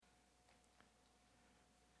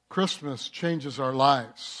Christmas changes our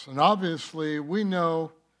lives. And obviously, we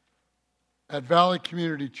know at Valley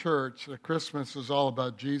Community Church that Christmas is all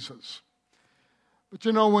about Jesus. But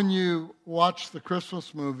you know, when you watch the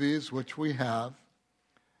Christmas movies, which we have,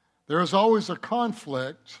 there is always a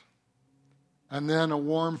conflict and then a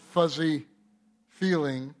warm, fuzzy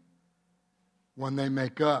feeling when they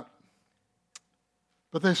make up.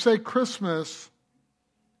 But they say Christmas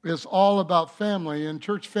is all about family. And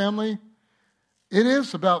church family, it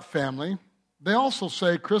is about family. They also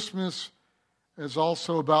say Christmas is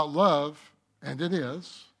also about love, and it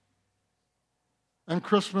is. And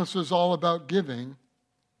Christmas is all about giving.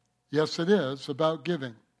 Yes, it is about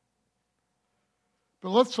giving. But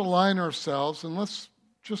let's align ourselves and let's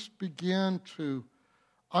just begin to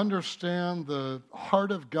understand the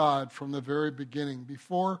heart of God from the very beginning.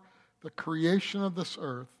 Before the creation of this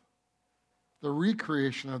earth, the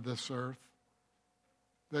recreation of this earth,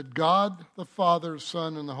 that God, the Father,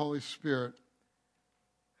 Son, and the Holy Spirit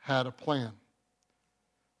had a plan.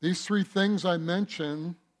 These three things I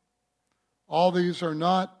mentioned, all these are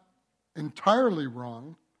not entirely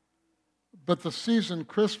wrong, but the season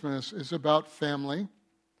Christmas is about family,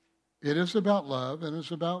 it is about love, and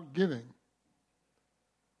it's about giving.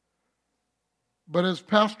 But as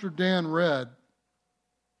Pastor Dan read,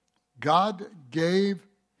 God gave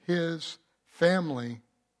His family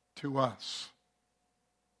to us.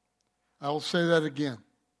 I will say that again.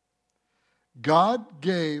 God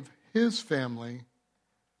gave His family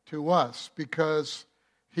to us because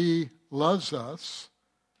He loves us,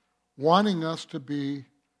 wanting us to be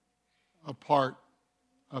a part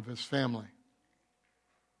of His family.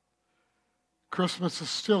 Christmas is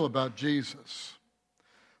still about Jesus.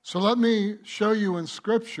 So let me show you in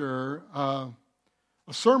Scripture a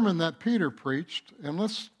sermon that Peter preached, and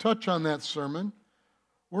let's touch on that sermon.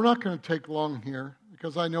 We're not going to take long here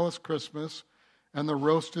because I know it's Christmas and the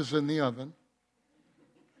roast is in the oven.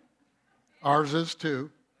 Ours is too.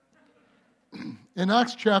 In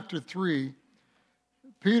Acts chapter 3,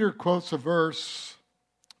 Peter quotes a verse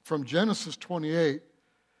from Genesis 28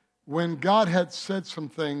 when God had said some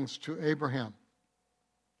things to Abraham.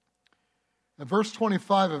 In verse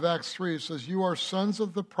 25 of Acts 3, it says, "You are sons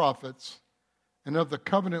of the prophets and of the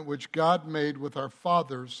covenant which God made with our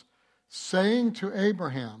fathers, saying to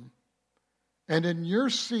Abraham, and in your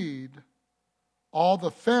seed all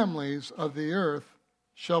the families of the earth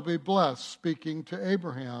shall be blessed," speaking to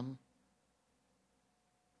Abraham.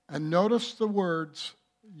 And notice the words,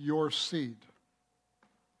 your seed.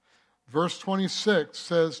 Verse 26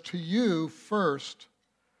 says, "To you first,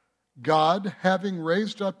 God, having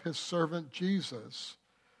raised up His servant Jesus,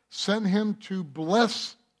 sent Him to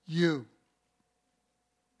bless you."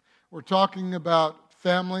 We're talking about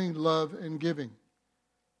family, love, and giving.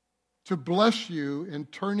 To bless you in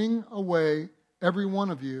turning away every one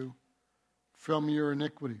of you from your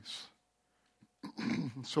iniquities.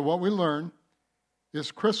 So what we learn is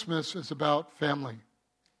Christmas is about family.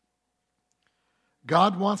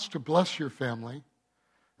 God wants to bless your family,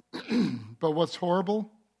 but what's horrible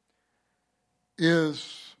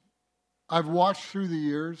is I've watched through the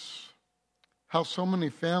years how so many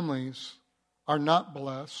families are not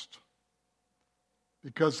blessed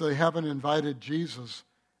because they haven't invited Jesus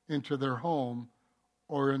into their home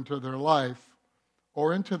or into their life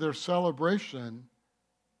or into their celebration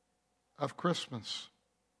of Christmas.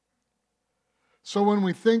 So when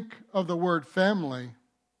we think of the word family,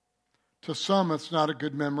 to some it's not a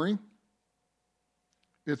good memory.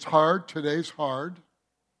 It's hard. Today's hard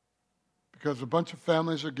because a bunch of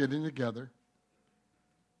families are getting together.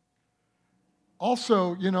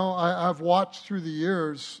 Also, you know, I've watched through the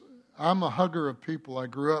years, I'm a hugger of people. I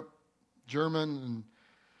grew up German and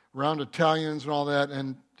around Italians and all that,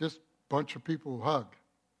 and just a bunch of people who hug.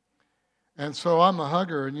 And so I'm a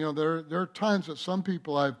hugger, and you know, there are times that some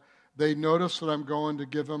people they notice that I'm going to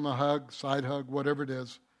give them a hug, side hug, whatever it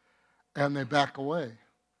is, and they back away.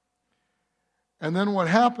 And then what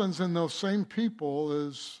happens in those same people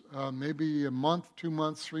is maybe a month, 2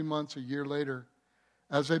 months, 3 months, a year later,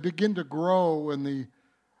 as they begin to grow in the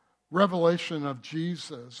revelation of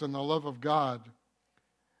Jesus and the love of God,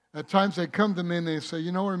 at times they come to me and they say,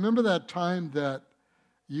 you know, remember that time that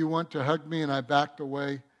you went to hug me and I backed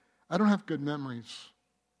away? I don't have good memories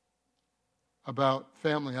about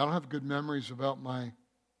family. I don't have good memories about my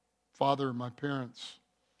father or my parents.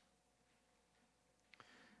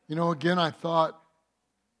 You know, again, I thought,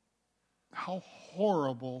 how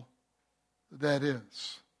horrible that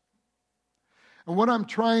is. And what I'm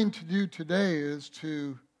trying to do today is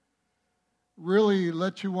to really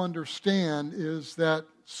let you understand is that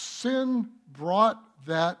sin brought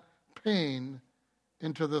that pain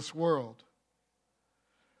into this world.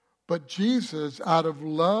 But Jesus, out of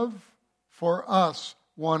love for us,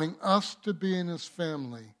 wanting us to be in his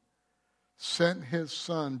family, sent his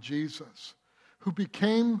son, Jesus, who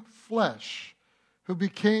became flesh, who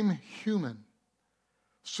became human,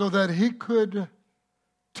 so that he could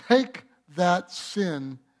take that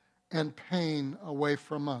sin and pain away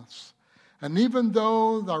from us. And even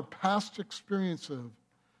though our past experiences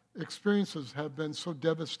have been so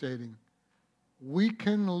devastating, we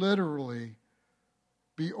can literally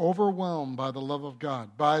be overwhelmed by the love of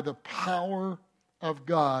God, by the power of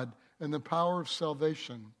God and the power of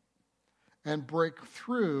salvation, and break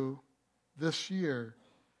through this year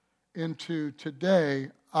into today.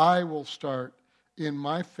 I will start in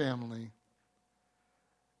my family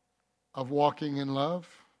of walking in love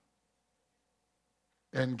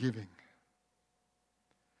and giving.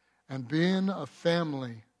 And being a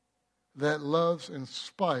family that loves in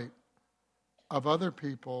spite of other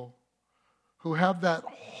people who have that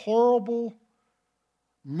horrible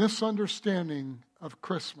misunderstanding of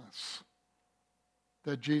Christmas,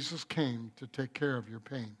 that Jesus came to take care of your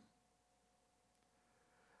pain.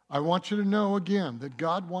 I want you to know again that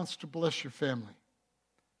God wants to bless your family.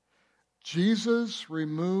 Jesus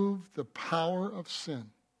removed the power of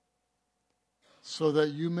sin so that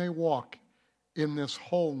you may walk in this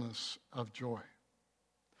wholeness of joy.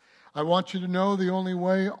 I want you to know the only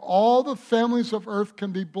way all the families of earth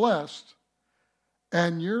can be blessed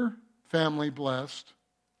and your family blessed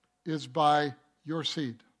is by your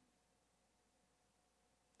seed.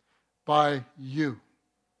 By you.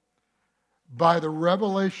 By the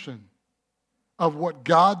revelation of what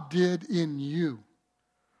God did in you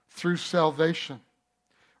through salvation,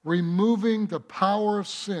 removing the power of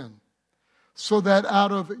sin, so that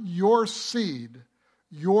out of your seed,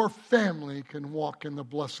 your family can walk in the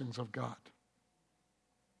blessings of God.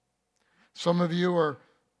 Some of you are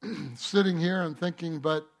sitting here and thinking,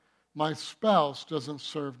 but my spouse doesn't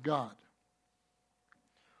serve God.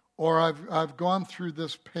 Or I've gone through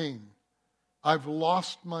this pain. I've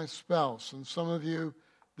lost my spouse. And some of you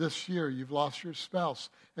this year, you've lost your spouse.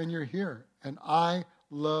 And you're here. And I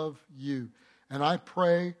love you. And I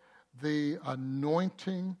pray the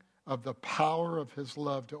anointing of the power of his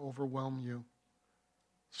love to overwhelm you,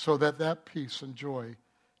 so that that peace and joy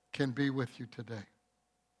can be with you today.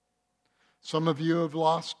 Some of you have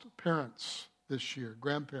lost parents this year,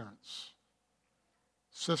 grandparents,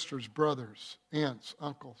 sisters, brothers, aunts,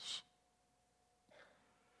 uncles.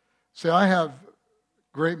 See, I have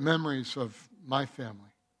great memories of my family.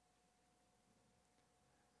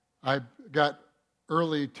 I got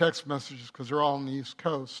early text messages because they're all on the East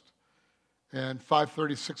Coast. And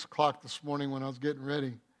 5:30, 6 o'clock this morning when I was getting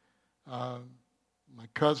ready, my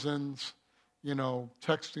cousins,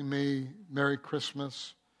 texting me, Merry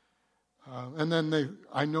Christmas. And then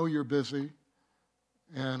I know you're busy.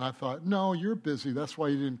 And I thought, no, you're busy. That's why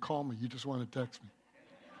you didn't call me. You just wanted to text me.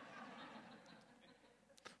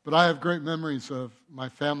 But I have great memories of my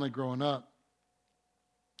family growing up.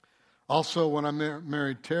 Also, when I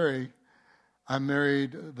married Terry, I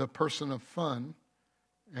married the person of fun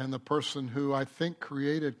and the person who I think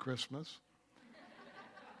created Christmas.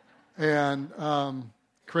 And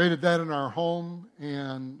created that in our home.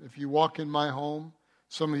 And if you walk in my home,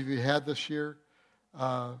 some of you had this year,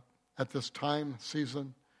 at this time,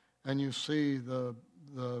 season, and you see the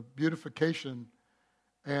beautification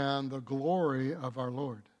and the glory of our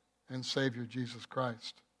Lord and Savior Jesus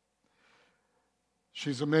Christ.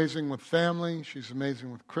 She's amazing with family. She's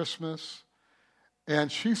amazing with Christmas.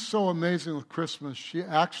 And she's so amazing with Christmas, she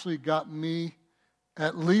actually got me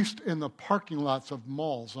at least in the parking lots of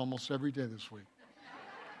malls almost every day this week.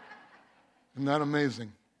 Isn't that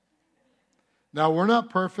amazing? Now, we're not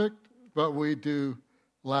perfect, but we do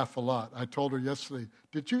laugh a lot. I told her yesterday,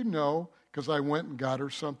 did you know, because I went and got her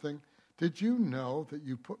something, did you know that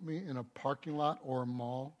you put me in a parking lot or a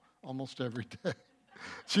mall almost every day?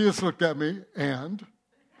 She just looked at me and,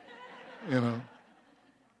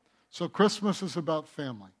 So Christmas is about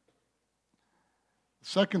family. The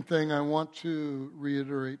second thing I want to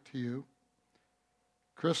reiterate to you,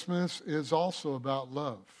 Christmas is also about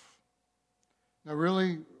love. Now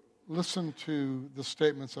really listen to the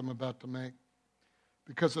statements I'm about to make,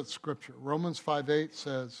 because it's Scripture. Romans 5:8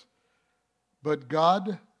 says, but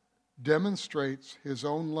God demonstrates his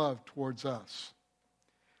own love towards us,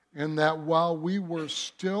 in that while we were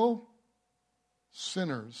still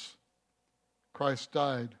sinners, Christ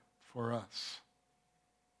died for us.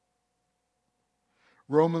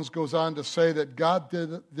 Romans goes on to say that God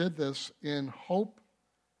did this in hope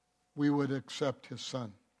we would accept his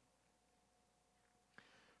Son.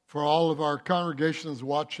 For all of our congregations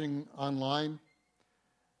watching online,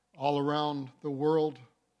 all around the world,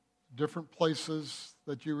 different places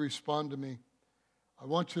that you respond to me, I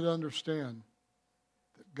want you to understand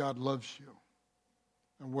that God loves you.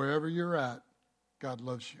 And wherever you're at, God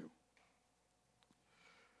loves you.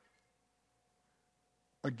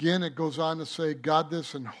 Again, it goes on to say, God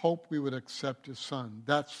this in hope we would accept his Son.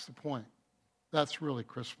 That's the point. That's really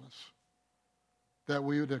Christmas. That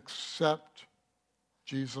we would accept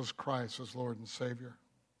Jesus Christ as Lord and Savior.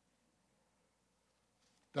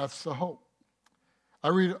 That's the hope. I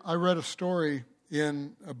read a story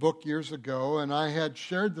in a book years ago, and I had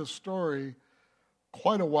shared the story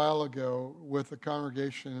quite a while ago with the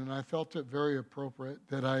congregation, and I felt it very appropriate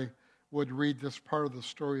that I would read this part of the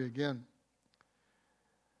story again.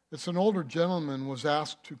 It's an older gentleman was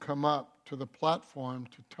asked to come up to the platform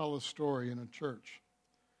to tell a story in a church.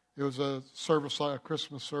 It was a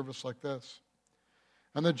Christmas service like this.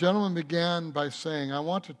 And the gentleman began by saying, I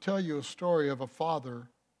want to tell you a story of a father,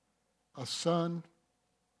 a son,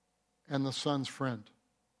 and the son's friend.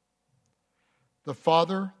 The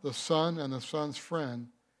father, the son, and the son's friend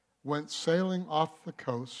went sailing off the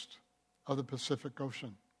coast of the Pacific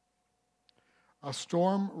Ocean. A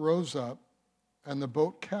storm rose up, and the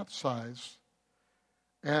boat capsized,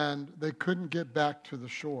 and they couldn't get back to the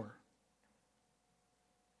shore.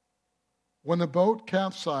 When the boat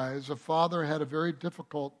capsized, the father had a very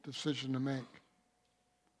difficult decision to make.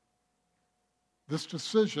 This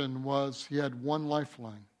decision was he had one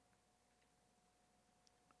lifeline.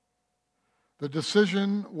 The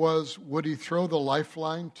decision was, would he throw the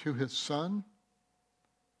lifeline to his son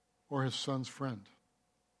or his son's friend?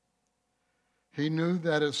 He knew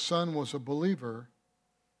that his son was a believer,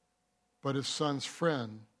 but his son's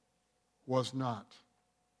friend was not.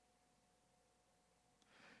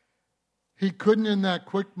 He couldn't in that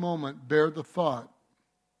quick moment bear the thought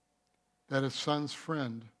that his son's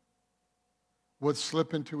friend would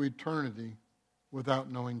slip into eternity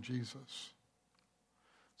without knowing Jesus.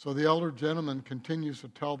 So the elder gentleman continues to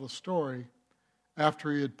tell the story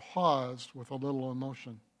after he had paused with a little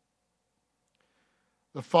emotion.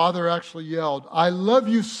 The father actually yelled, I love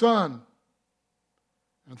you, son,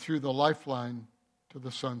 and threw the lifeline to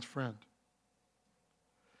the son's friend.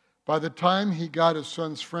 By the time he got his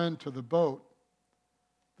son's friend to the boat,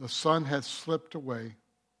 the son had slipped away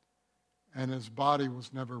and his body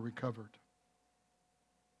was never recovered.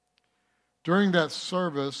 During that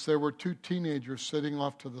service, there were two teenagers sitting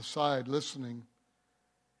off to the side listening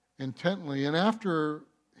intently. And after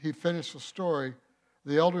he finished the story,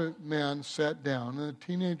 the elder man sat down, and the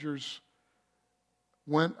teenagers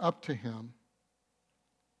went up to him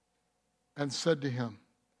and said to him,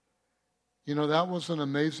 you know, that was an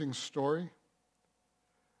amazing story,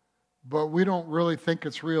 but we don't really think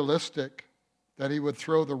it's realistic that he would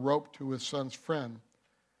throw the rope to his son's friend,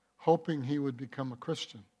 hoping he would become a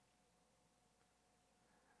Christian.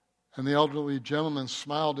 And the elderly gentleman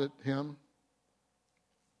smiled at him,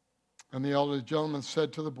 and the elderly gentleman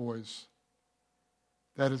said to the boys,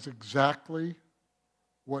 that is exactly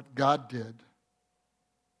what God did.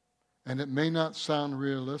 And it may not sound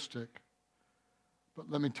realistic, but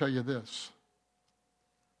let me tell you this.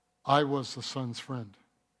 I was the son's friend.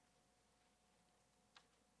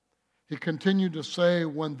 He continued to say,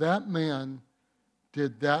 when that man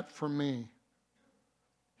did that for me,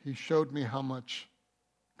 he showed me how much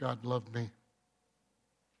God loved me.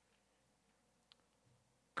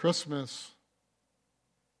 Christmas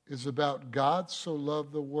is about God so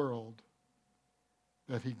loved the world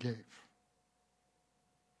that he gave.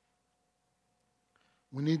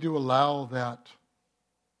 We need to allow that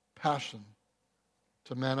passion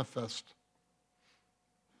to manifest.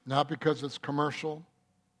 Not because it's commercial.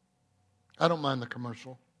 I don't mind the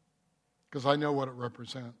commercial because I know what it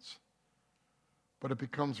represents. But it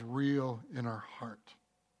becomes real in our heart.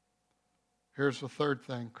 Here's the third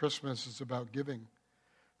thing. Christmas is about giving.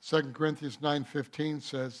 2 Corinthians 9:15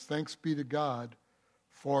 says, thanks be to God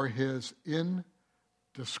for his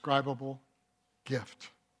indescribable gift.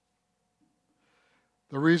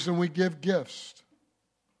 The reason we give gifts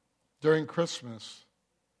during Christmas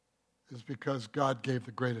is because God gave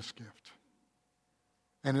the greatest gift.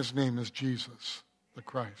 And his name is Jesus, the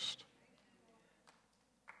Christ.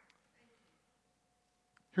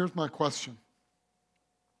 Here's my question.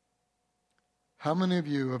 How many of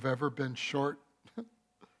you have ever been short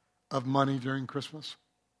of money during Christmas?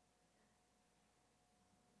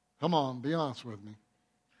 Come on, be honest with me.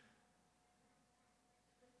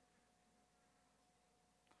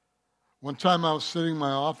 One time I was sitting in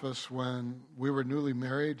my office when we were newly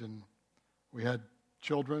married and we had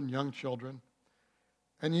children, young children.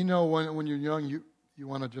 And you know when you're young, you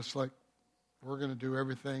want to just like, we're going to do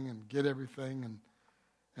everything and get everything.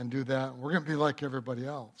 and do that. We're going to be like everybody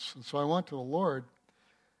else. And so I went to the Lord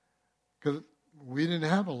because we didn't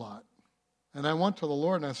have a lot. And I went to the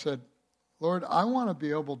Lord and I said, Lord, I want to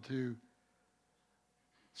be able to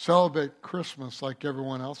celebrate Christmas like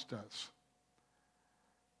everyone else does.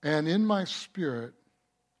 And in my spirit,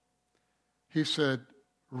 he said,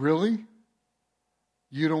 really?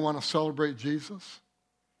 You don't want to celebrate Jesus?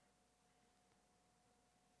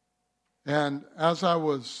 And as I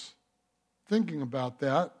was thinking about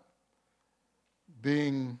that,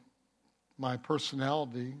 being my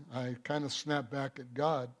personality, I kind of snapped back at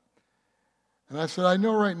God. And I said, I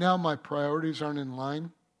know right now my priorities aren't in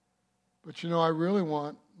line, but I really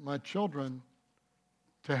want my children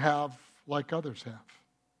to have like others have.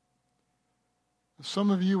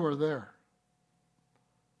 Some of you are there.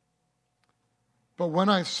 But when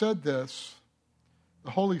I said this,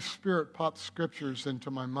 the Holy Spirit popped scriptures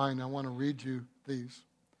into my mind. I want to read you these.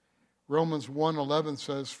 Romans 1:11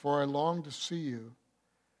 says, for I long to see you,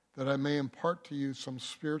 that I may impart to you some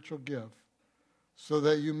spiritual gift, so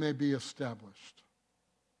that you may be established.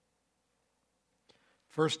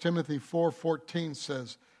 1 Timothy 4:14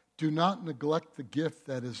 says, do not neglect the gift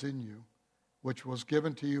that is in you, which was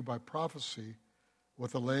given to you by prophecy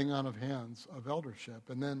with the laying on of hands of eldership.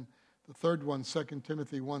 And then the third one, 2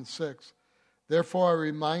 Timothy 1:6, therefore I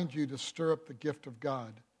remind you to stir up the gift of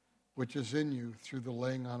God, which is in you through the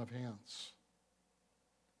laying on of hands.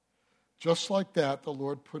 Just like that, the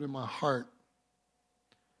Lord put in my heart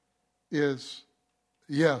is,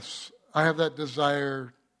 yes, I have that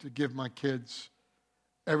desire to give my kids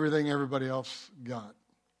everything everybody else got.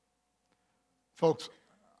 Folks,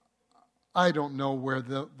 I don't know where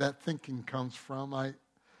that thinking comes from.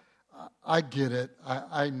 I get it.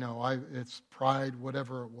 I know. It's pride,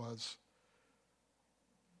 whatever it was.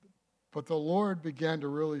 But the Lord began to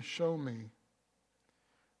really show me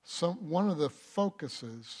one of the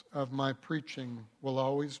focuses of my preaching will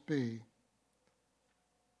always be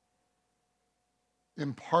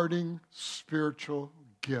imparting spiritual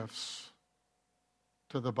gifts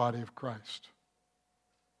to the body of Christ.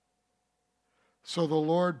 So the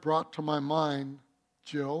Lord brought to my mind,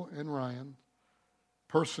 Jill and Ryan,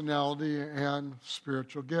 personality and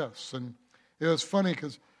spiritual gifts. And it was funny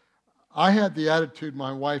because I had the attitude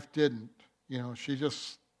my wife didn't. She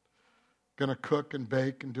just going to cook and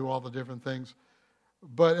bake and do all the different things.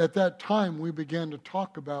 But at that time, we began to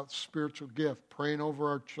talk about spiritual gift, praying over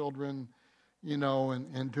our children,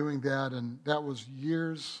 and doing that. And that was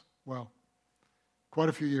quite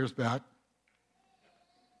a few years back.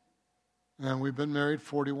 And we've been married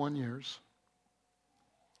 41 years.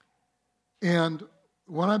 And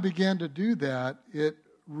when I began to do that, it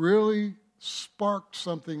really sparked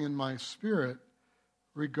something in my spirit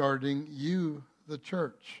regarding you, the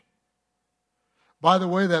church. By the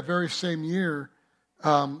way, that very same year,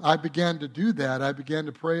 I began to do that. I began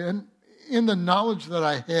to pray, and in the knowledge that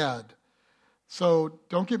I had. So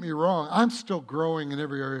don't get me wrong, I'm still growing in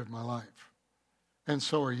every area of my life, and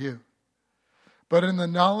so are you. But in the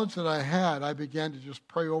knowledge that I had, I began to just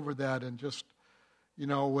pray over that and just,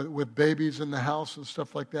 with babies in the house and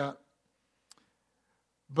stuff like that.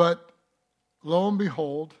 But lo and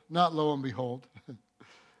behold,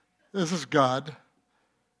 this is God,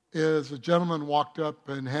 is a gentleman walked up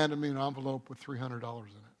and handed me an envelope with $300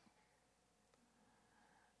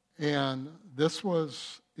 in it. And this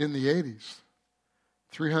was in the 80s.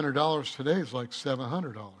 $300 today is like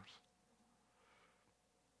 $700.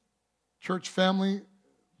 Church family,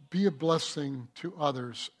 be a blessing to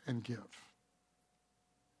others and give.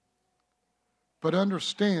 But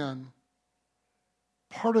understand,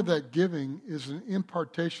 part of that giving is an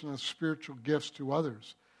impartation of spiritual gifts to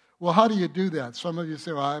others. Well, how do you do that? Some of you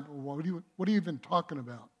say, well, what are you even talking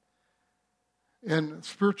about? And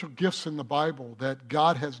spiritual gifts in the Bible that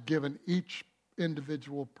God has given each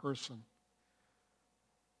individual person.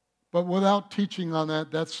 But without teaching on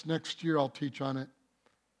that, that's next year I'll teach on it.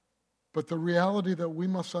 But the reality that we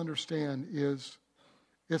must understand is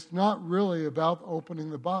it's not really about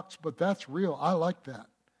opening the box, but that's real. I like that.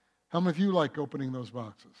 How many of you like opening those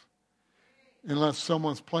boxes? Unless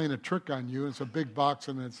someone's playing a trick on you, it's a big box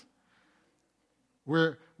and it's...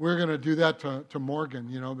 We're going to do that to Morgan,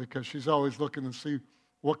 because she's always looking to see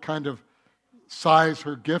what kind of size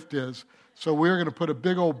her gift is. So we're going to put a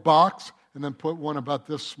big old box and then put one about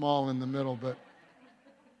this small in the middle,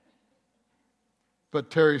 But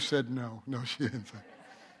Terry said no. No, she didn't say.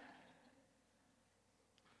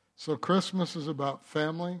 So Christmas is about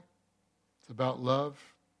family, it's about love,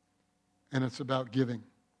 and it's about giving.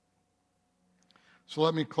 So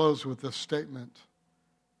let me close with this statement,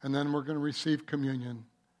 and then we're going to receive communion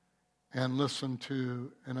and listen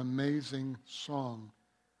to an amazing song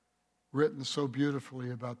written so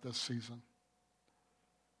beautifully about this season.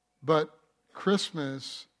 But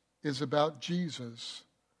Christmas is about Jesus,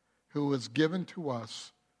 who was given to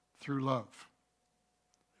us through love.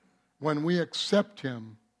 When we accept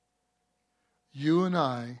him, you and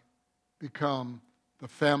I become the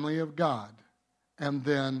family of God. And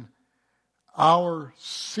then our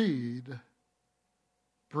seed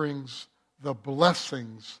brings the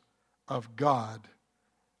blessings of God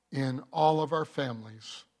in all of our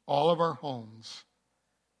families, all of our homes,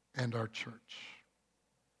 and our church.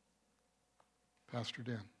 Pastor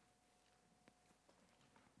Dan.